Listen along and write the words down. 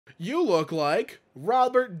You look like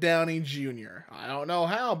Robert Downey Jr. I don't know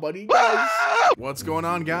how, but he does. What's going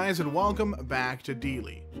on, guys, and welcome back to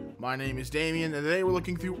Deely. My name is Damien, and today we're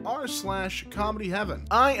looking through r/Comedyheaven.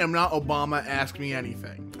 I am not Obama, ask me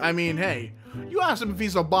anything. I mean, hey, you asked him if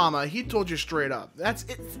he's Obama, he told you straight up.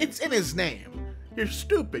 It's in his name. You're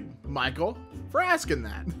stupid, Michael, for asking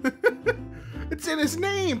that. It's in his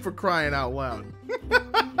name, for crying out loud.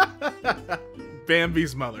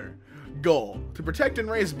 Bambi's mother. Goal: to protect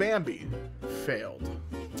and raise Bambi. Failed.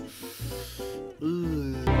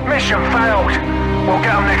 Mission failed. We'll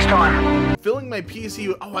get them next time. Filling my PC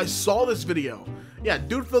with, oh, I saw this video. Yeah,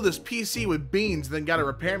 dude filled his PC with beans, then got a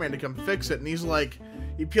repairman to come fix it, and he's like,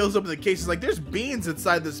 he peels open the case, he's like, there's beans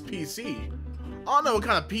inside this PC. I don't know what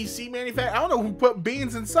kind of PC manufacturer, I don't know who put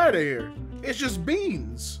beans inside of here. It's just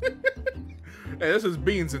beans. Hey, this is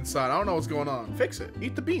beans inside. I don't know what's going on. Fix it.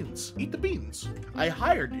 Eat the beans. Eat the beans. I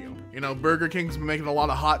hired you. You know, Burger King's been making a lot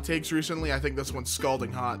of hot takes recently. I think this one's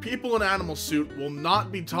scalding hot. People in animal suit will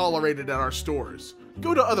not be tolerated at our stores.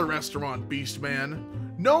 Go to other restaurant, Beast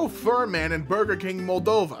Man. No fur man in Burger King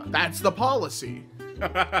Moldova. That's the policy.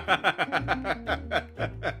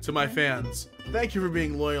 To my fans, thank you for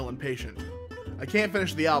being loyal and patient. I can't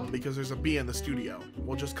finish the album because there's a bee in the studio.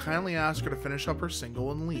 We'll just kindly ask her to finish up her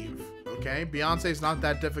single and leave, okay? Beyonce's not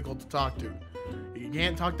that difficult to talk to. You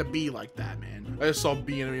can't talk to Bee like that, man. I just saw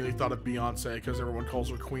Bee and immediately thought of Beyonce because everyone calls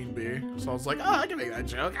her Queen Bee. So I was like, oh, I can make that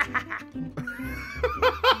joke.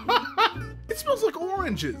 It smells like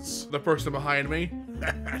oranges. The person behind me.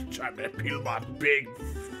 Trying to peel my big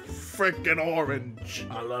freaking orange.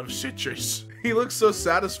 I love citrus. He looks so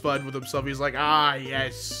satisfied with himself. He's like, ah,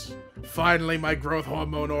 yes. Finally, my growth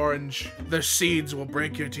hormone orange. The seeds will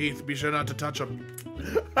break your teeth. Be sure not to touch them.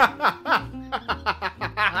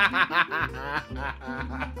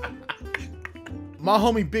 My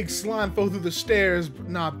homie Big Slime fell through the stairs, but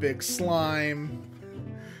not Big Slime.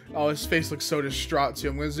 Oh, his face looks so distraught too.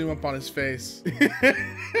 I'm gonna zoom up on his face.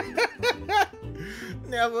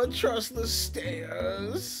 Never trust the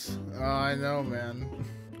stairs. Oh, I know, man.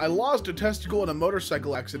 I lost a testicle in a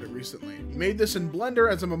motorcycle accident recently. Made this in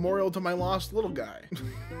Blender as a memorial to my lost little guy.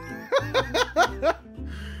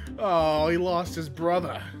 Oh, he lost his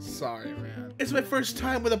brother. Sorry, man. It's my first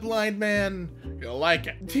time with a blind man. You'll like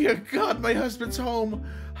it. Dear God, my husband's home.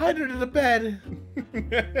 Hide under the bed.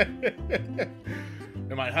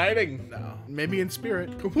 Am I hiding? No. Maybe in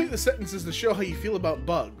spirit. Complete the sentences to show how you feel about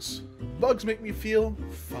bugs. Bugs make me feel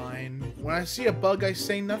fine. When I see a bug, I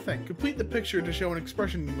say nothing. Complete the picture to show an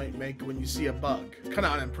expression you might make when you see a bug. Kinda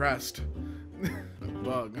unimpressed. A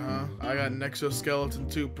bug, huh? I got an exoskeleton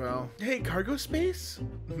too, pal. Hey, cargo space?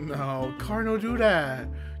 No, car no do that.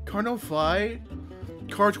 Car no fly.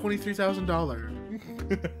 Car $23,000.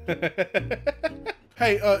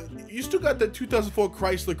 Hey, you still got that 2004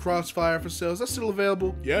 Chrysler Crossfire for sale? Is that still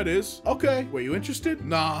available? Yeah, it is. Okay. Were you interested?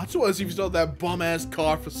 Nah, I just want to see if you still have that bum-ass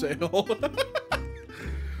car for sale.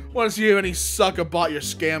 Want to see if any sucker bought your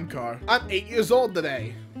scam car. I'm 8 years old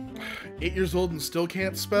today. 8 years old and still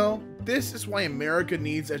can't spell? This is why America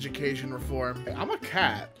needs education reform. Hey, I'm a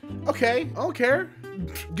cat. Okay, I don't care.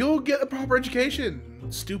 Go get a proper education,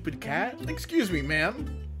 stupid cat. Excuse me,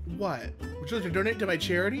 ma'am. What? Would you like to donate to my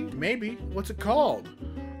charity? Maybe. What's it called?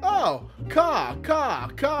 Oh, Ka.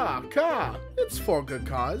 It's for a good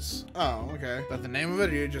cause. Oh, okay. Is that the name of it,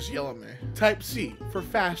 or you just yell at me? Type C for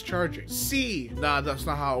fast charging. C. Nah, that's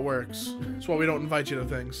not how it works. That's why we don't invite you to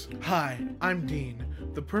things. Hi, I'm Dean,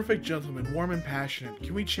 the perfect gentleman, warm and passionate.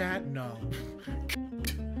 Can we chat? No.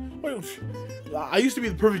 I used to be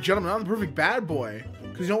the perfect gentleman. I'm the perfect bad boy.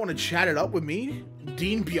 Because you don't want to chat it up with me?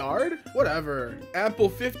 Dean Biard? Whatever. Apple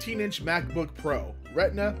 15-inch MacBook Pro.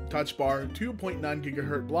 Retina, touch bar, 2.9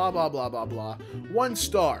 gigahertz, blah, blah, blah, blah, blah. 1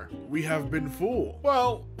 star. We have been fooled.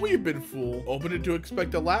 Well, we've been fooled. Opened it to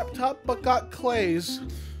expect a laptop, but got clays.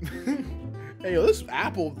 Hey, yo, this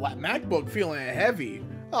Apple MacBook feeling heavy.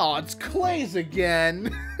 Oh, it's clays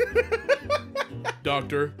again.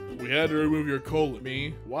 Doctor, we had to remove your colon.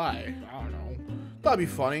 Me? Why? I don't know. That'd be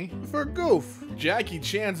funny. For a goof. Jackie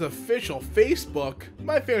Chan's official Facebook.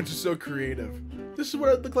 My fans are so creative. This is what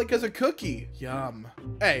I look like as a cookie. Yum.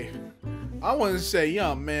 Hey, I want to say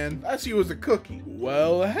yum, man. I see you as a cookie.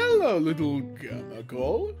 Well, hello, little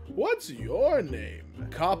chemical. What's your name?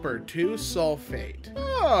 Copper 2 sulfate.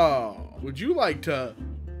 Oh, would you like to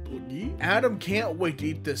boogie? Adam can't wait to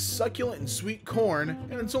eat this succulent and sweet corn,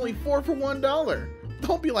 and it's only 4 for $1.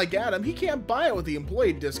 Don't be like Adam, he can't buy it with the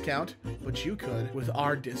employee discount, but you could with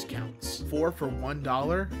our discounts. 4 for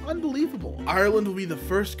 $1? Unbelievable. Ireland will be the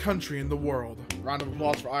first country in the world. Round of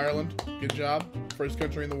applause for Ireland. Good job. First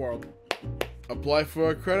country in the world. Apply for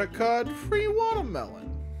a credit card, free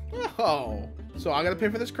watermelon. Oh, so I gotta pay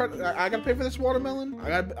for this credit. I gotta pay for this watermelon.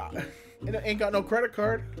 It ain't got no credit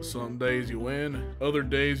card. Some days you win, other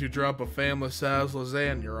days you drop a family-sized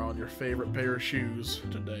lasagna on your favorite pair of shoes.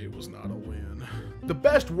 Today was not a win. The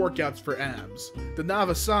best workouts for abs: the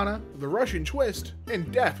Navasana, the Russian twist,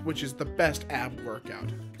 and death, which is the best ab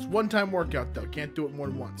workout. It's one-time workout though, can't do it more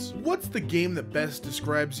than once. What's the game that best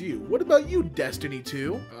describes you? What about you, Destiny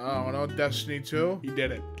 2? Oh no, Destiny 2? He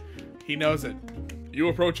did it. He knows it. You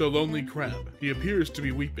approach a lonely crab. He appears to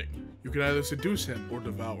be weeping. You can either seduce him or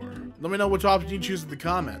devour. Let me know which option you choose in the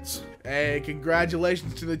comments. Hey,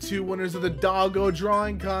 congratulations to the 2 winners of the Doggo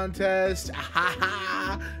Drawing Contest.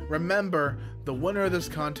 Remember, the winner of this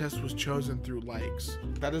contest was chosen through likes.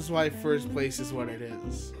 That is why first place is what it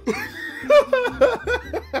is.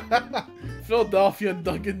 Philadelphia and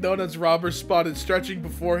Dunkin' Donuts robber spotted stretching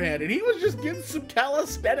beforehand, and he was just getting some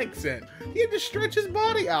calisthenics in. He had to stretch his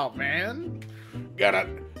body out, man. Gotta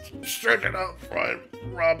stretch it out before I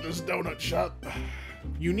rob this donut shop.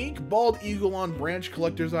 Unique bald eagle on branch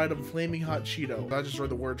collector's item, flaming hot Cheeto. I just read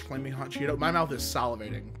the words flaming hot Cheeto. My mouth is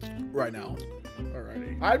salivating right now.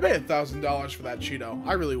 Alrighty. I'd pay $1,000 for that Cheeto.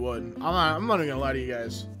 I really would. I'm not even gonna lie to you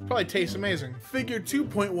guys. Probably tastes amazing. Figure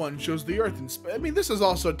 2.1 shows the Earth in space. I mean, this is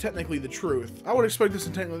also technically the truth. I would expect this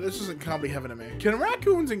technically. This isn't comedy heaven to me. Can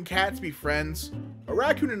raccoons and cats be friends? A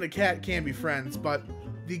raccoon and a cat can be friends, but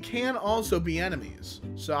they can also be enemies.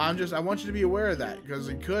 So I want you to be aware of that, because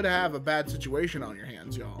it could have a bad situation on your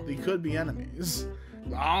hands, y'all. They could be enemies.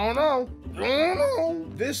 I don't know.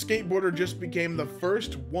 This skateboarder just became the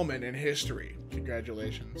first woman in history.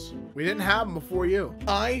 Congratulations. We didn't have them before you.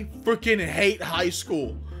 I freaking hate high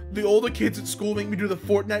school. The older kids at school make me do the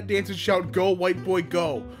Fortnite dance and shout, "Go, white boy,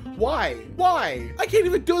 go." Why? Why? I can't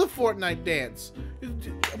even do the Fortnite dance.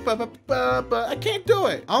 I can't do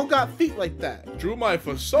it. I don't got feet like that. Drew my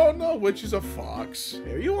persona, which is a fox.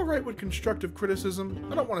 Hey, are you alright with constructive criticism?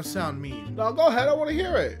 I don't want to sound mean. No, go ahead. I want to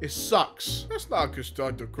hear it. It sucks. That's not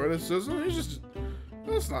constructive criticism. It's just...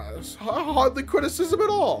 That's hardly criticism at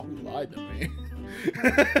all. You lied to me.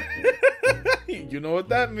 You know what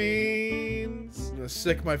that means. I'm gonna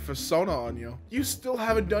sick my persona on you. You still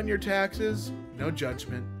haven't done your taxes? No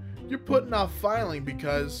judgment. You're putting off filing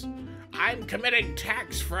because I'm committing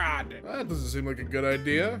tax fraud. That doesn't seem like a good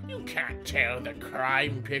idea. You can't tell the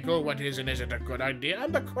crime pickle what is and isn't a good idea.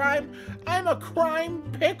 I'm a crime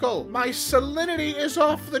pickle. My salinity is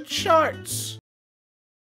off the charts.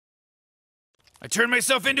 I turned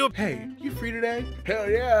myself into a... Hey, you free today? Hell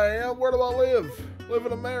yeah, I am. Where do I live? Live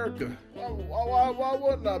in America. Why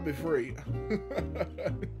wouldn't I be free?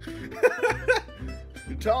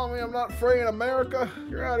 You telling me I'm not free in America?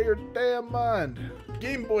 You're out of your damn mind.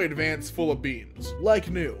 Game Boy Advance full of beans. Like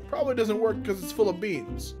new. Probably doesn't work because it's full of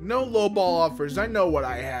beans. No lowball offers. I know what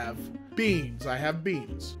I have. Beans. I have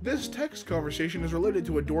beans. This text conversation is related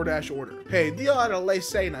to a DoorDash order. Hey, they all out of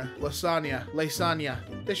lasagna.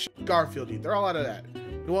 This shit Garfield-y. They're all out of that.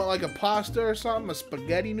 You want like a pasta or something? A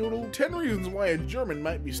spaghetti noodle? 10 reasons why a German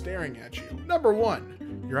might be staring at you. Number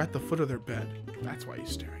 1, you're at the foot of their bed. That's why he's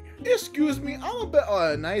staring at you. Excuse me, I'm a bit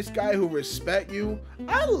of a nice guy who respect you.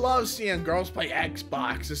 I love seeing girls play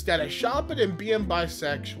Xbox instead of shopping and being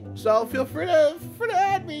bisexual. So feel free to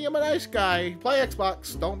add me. I'm a nice guy. Play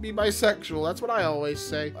Xbox. Don't be bisexual. That's what I always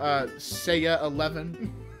say. Saya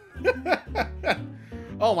 11.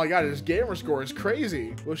 Oh my god, his gamer score is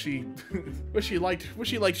crazy. Wish she liked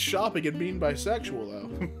shopping and being bisexual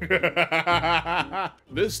though.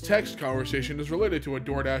 This text conversation is related to a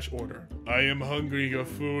DoorDash order. I am hungry, your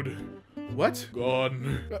food. What?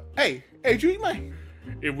 Gone. Hey, did you eat my...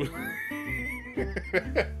 It was...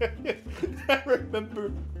 I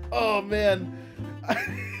remember... Oh man.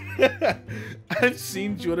 I've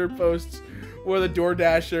seen Twitter posts where the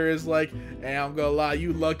DoorDasher is like, hey, I'm gonna lie,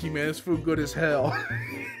 you lucky man, this food good as hell.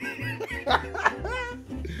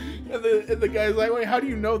 and the guy's like, wait, how do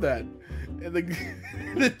you know that? And the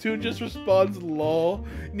dude just responds, lol,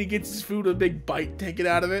 and he gets his food, a big bite taken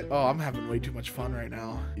out of it. Oh, I'm having way too much fun right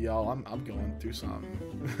now. Y'all, I'm going through something.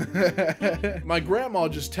 My grandma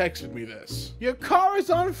just texted me this. Your car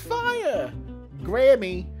is on fire!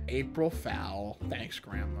 Grammy, April Foul. Thanks,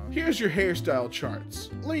 Grandma. Here's your hairstyle charts.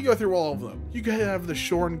 Let me go through all of them. You gotta have the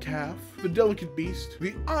shorn calf, the delicate beast,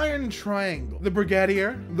 the iron triangle, the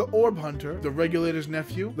brigadier, the orb hunter, the regulator's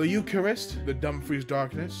nephew, the Eucharist, the Dumfries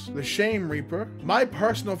darkness, the shame reaper, my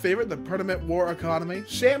personal favorite, the Permanent War economy,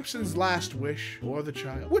 Samson's last wish, or the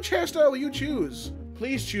child. Which hairstyle will you choose?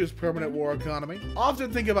 Please choose Permanent War economy.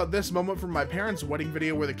 Often think about this moment from my parents' wedding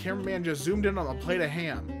video where the cameraman just zoomed in on a plate of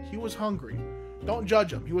ham. He was hungry. Don't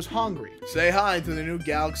judge him. He was hungry. Say hi to the new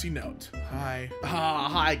Galaxy Note. Hi.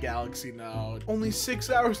 Hi, Galaxy Note. Only 6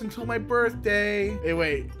 hours until my birthday. Hey,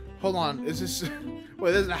 wait. Hold on. Is this...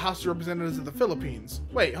 Wait, this is the House of Representatives of the Philippines.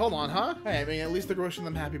 Wait, hold on, huh? Hey, I mean, at least they're wishing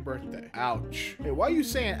them happy birthday. Ouch. Hey, why are you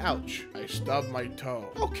saying ouch? I stubbed my toe.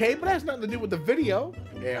 Okay, but that has nothing to do with the video.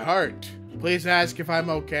 It hurt. Please ask if I'm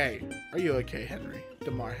okay. Are you okay, Henry?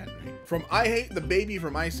 DeMar Henry. From I Hate the Baby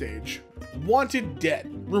from Ice Age. Wanted dead.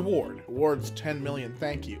 Reward. Awards 10 million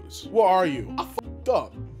thank yous. Where are you? I f***ed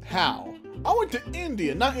up. How? I went to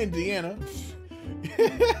India, not Indiana.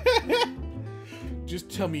 Just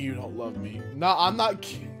tell me you don't love me. No, I'm not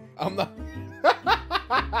kidding. I'm not.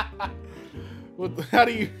 How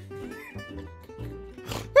do you...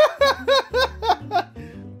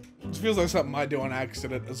 This feels like something I do on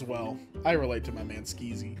accident as well. I relate to my man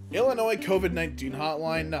Skeezy. Illinois COVID-19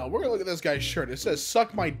 hotline. No, we're gonna look at this guy's shirt. It says,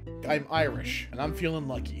 suck my... I'm Irish, and I'm feeling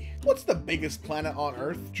lucky. What's the biggest planet on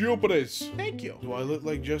Earth? Jupiter's. Thank you. Do I look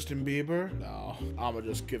like Justin Bieber? No, I'ma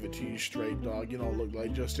just give it to you straight, dog. You don't look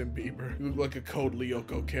like Justin Bieber. You look like a Code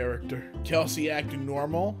Lyoko character. Kelsey acting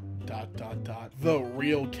normal? ... The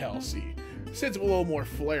real Kelsey. Sid's a little more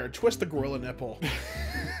flair. Twist the gorilla nipple.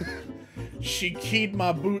 She keyed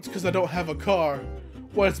my boots because I don't have a car.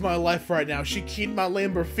 What is my life right now? She keyed my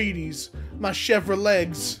Lamborghinis, my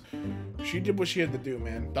Chevrolets. She did what she had to do,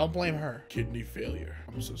 man. Don't blame her. Kidney failure.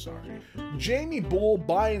 I'm so sorry. Jamie Bull,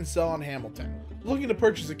 buy and sell on Hamilton. Looking to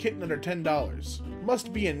purchase a kitten under $10.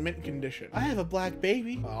 Must be in mint condition. I have a black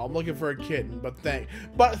baby. Oh, I'm looking for a kitten, but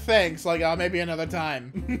thanks. Like, maybe another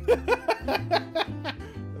time.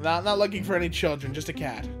 Not looking for any children, just a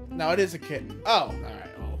cat. No, it is a kitten. Oh, all right.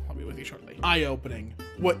 I'll be with you shortly. Eye-opening.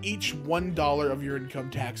 What each $1 of your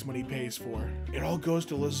income tax money pays for. It all goes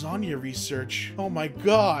to lasagna research. Oh my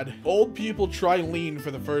God. Old people try lean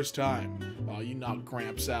for the first time. Oh, you knocked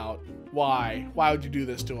Gramps out. Why? Why would you do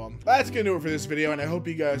this to him? That's gonna do it for this video, and I hope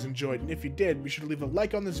you guys enjoyed. And if you did, be sure to leave a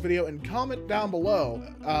like on this video and comment down below.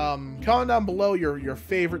 Comment down below your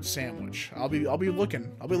favorite sandwich. I'll be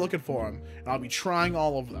looking for them, and I'll be trying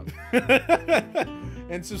all of them.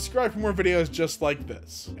 And subscribe for more videos just like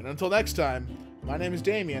this. And until next time, my name is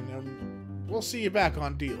Damien, and we'll see you back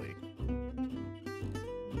on Dealy.